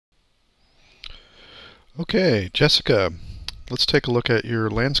Okay, Jessica, let's take a look at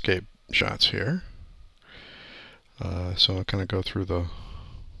your landscape shots here. So I'll kind of go through the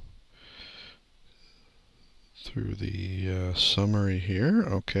summary here.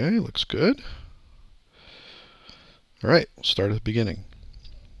 Okay, looks good. All right, we'll start at the beginning.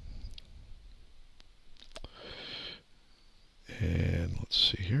 And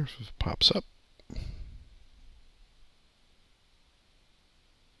let's see here if it pops up.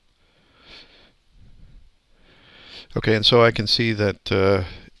 Okay, and so I can see that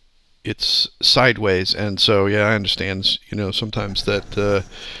it's sideways, and so yeah, I understand. Sometimes that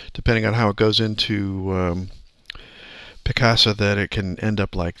depending on how it goes into Picasa, that it can end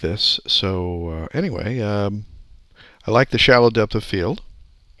up like this. So anyway, I like the shallow depth of field.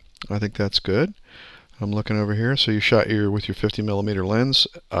 I think that's good. I'm looking over here. So you shot with your 50mm lens,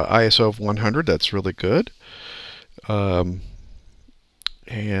 ISO of 100. That's really good. And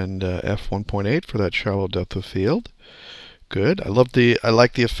f1.8 for that shallow depth of field. Good. I like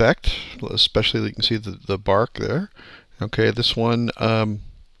the effect, especially you can see the bark there. Okay, this one. With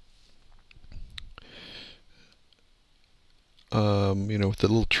the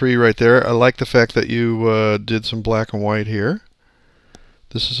little tree right there. I like the fact that you did some black and white here.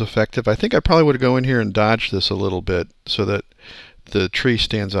 This is effective. I think I probably would go in here and dodge this a little bit so that the tree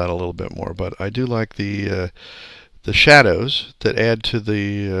stands out a little bit more. But I do like the shadows that add to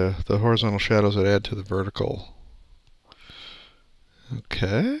the horizontal shadows that add to the vertical.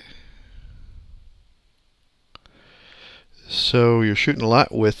 Okay. So you're shooting a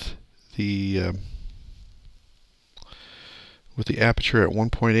lot with the aperture at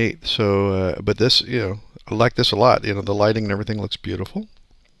 1.8. So, but this, I like this a lot. The lighting and everything looks beautiful.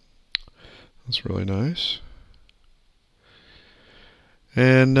 That's really nice.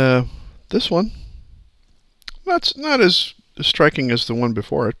 And this one, that's not as striking as the one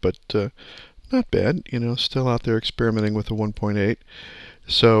before it, but not bad. Still out there experimenting with the 1.8.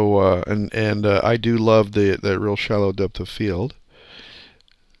 So and I do love the real shallow depth of field.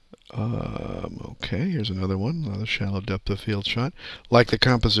 Okay, here's another one, another shallow depth of field shot. Like the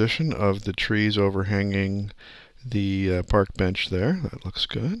composition of the trees overhanging the park bench there. That looks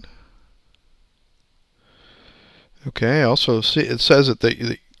good. Okay, also see it says that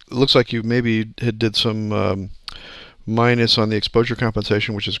it looks like you maybe did some minus on the exposure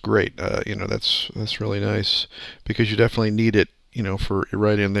compensation, which is great. That's really nice because you definitely need it, for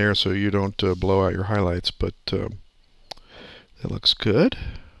right in there so you don't blow out your highlights. But that looks good.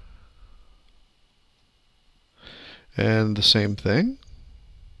 And the same thing.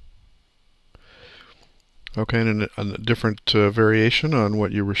 Okay, and a different variation on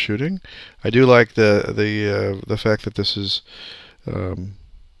what you were shooting. I do like the fact that this is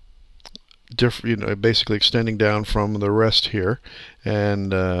basically extending down from the rest here,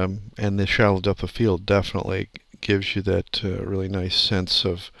 and the shallow depth of field definitely gives you that really nice sense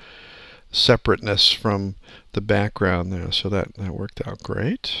of separateness from the background there. So that worked out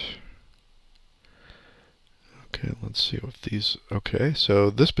great. Okay, let's see what these. Okay, so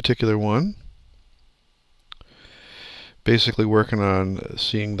this particular one, basically working on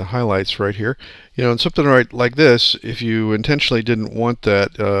seeing the highlights right here. And something right like this, if you intentionally didn't want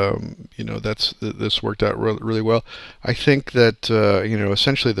that, this worked out really well. I think that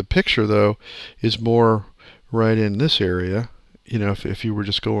essentially the picture though is more right in this area. If you were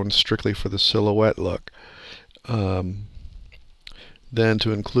just going strictly for the silhouette look, than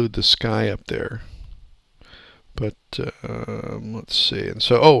to include the sky up there. But let's see. And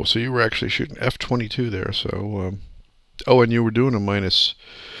so you were actually shooting f22 there. So and you were doing a -2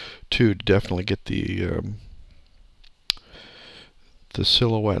 to definitely get the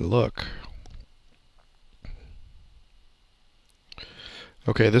silhouette look.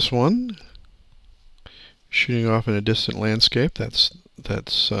 Okay, this one, shooting off in a distant landscape. That's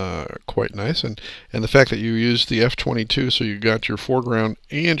quite nice, and the fact that you used the f22, so you got your foreground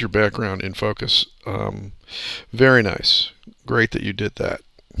and your background in focus. Very nice. Great that you did that.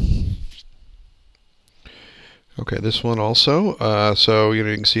 Okay, this one also. So you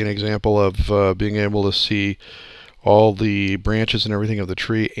can see an example of being able to see all the branches and everything of the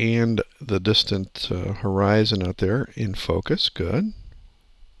tree and the distant horizon out there in focus. Good.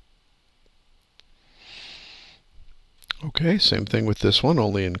 Okay, same thing with this one,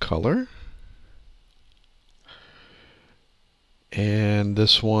 only in color. And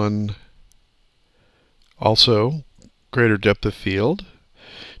this one also greater depth of field,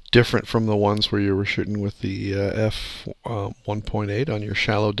 different from the ones where you were shooting with the f1.8 on your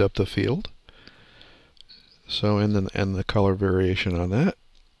shallow depth of field. So and the color variation on that.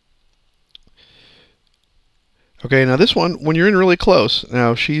 Okay, now this one, when you're in really close,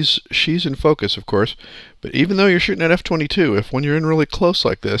 now she's in focus, of course, but even though you're shooting at f/22, if when you're in really close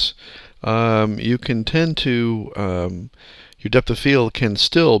like this, you can tend to your depth of field can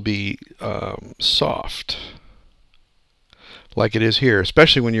still be soft, like it is here,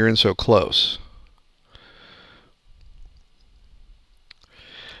 especially when you're in so close.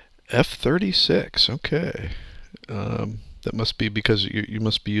 f/36, okay. That must be because you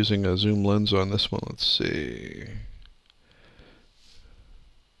must be using a zoom lens on this one. Let's see.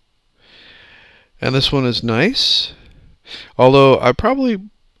 And this one is nice. Although I probably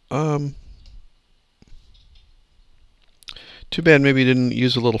too bad maybe you didn't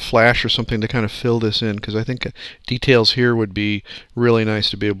use a little flash or something to kind of fill this in, because I think details here would be really nice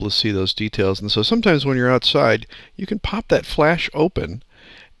to be able to see those details. And so sometimes when you're outside, you can pop that flash open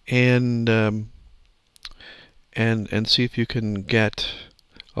and see if you can get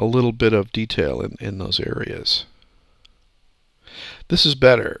a little bit of detail in those areas. This is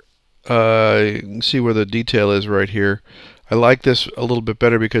better. You can see where the detail is right here. I like this a little bit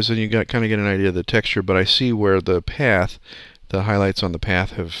better because then you kind of get an idea of the texture, but I see where the path, the highlights on the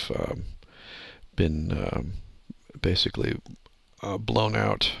path have been basically blown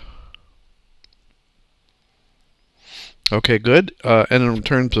out. Okay, good. And in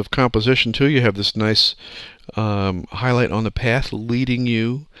terms of composition too, you have this nice highlight on the path leading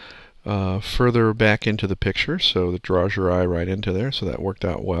you further back into the picture, so it draws your eye right into there, so that worked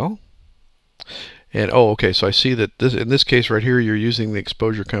out well. And oh, okay, so I see that in this case right here, you're using the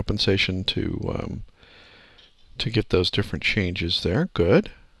exposure compensation to get those different changes there.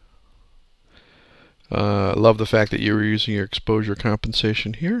 Good. Love the fact that you were using your exposure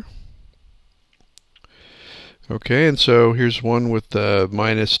compensation here. Okay, and so here's one with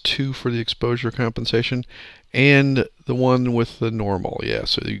 -2 for the exposure compensation, and the one with the normal. Yeah,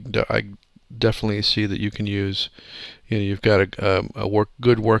 so I definitely see that you can use, you've got a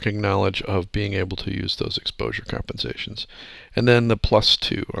good working knowledge of being able to use those exposure compensations. And then the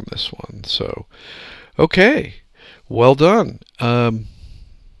 +2 on this one. So, okay, well done.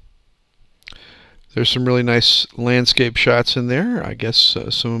 There's some really nice landscape shots in there. I guess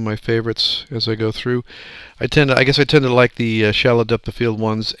some of my favorites as I go through. I guess I tend to like the shallow depth of field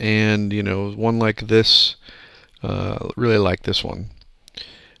ones, and one like this. Really like this one.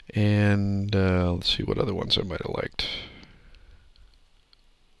 And let's see what other ones I might have liked.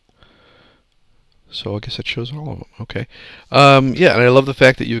 So I guess that shows all of them. Okay. Yeah, and I love the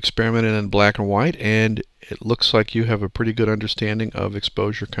fact that you experimented in black and white, and it looks like you have a pretty good understanding of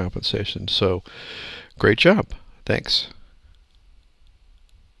exposure compensation. So great job. Thanks.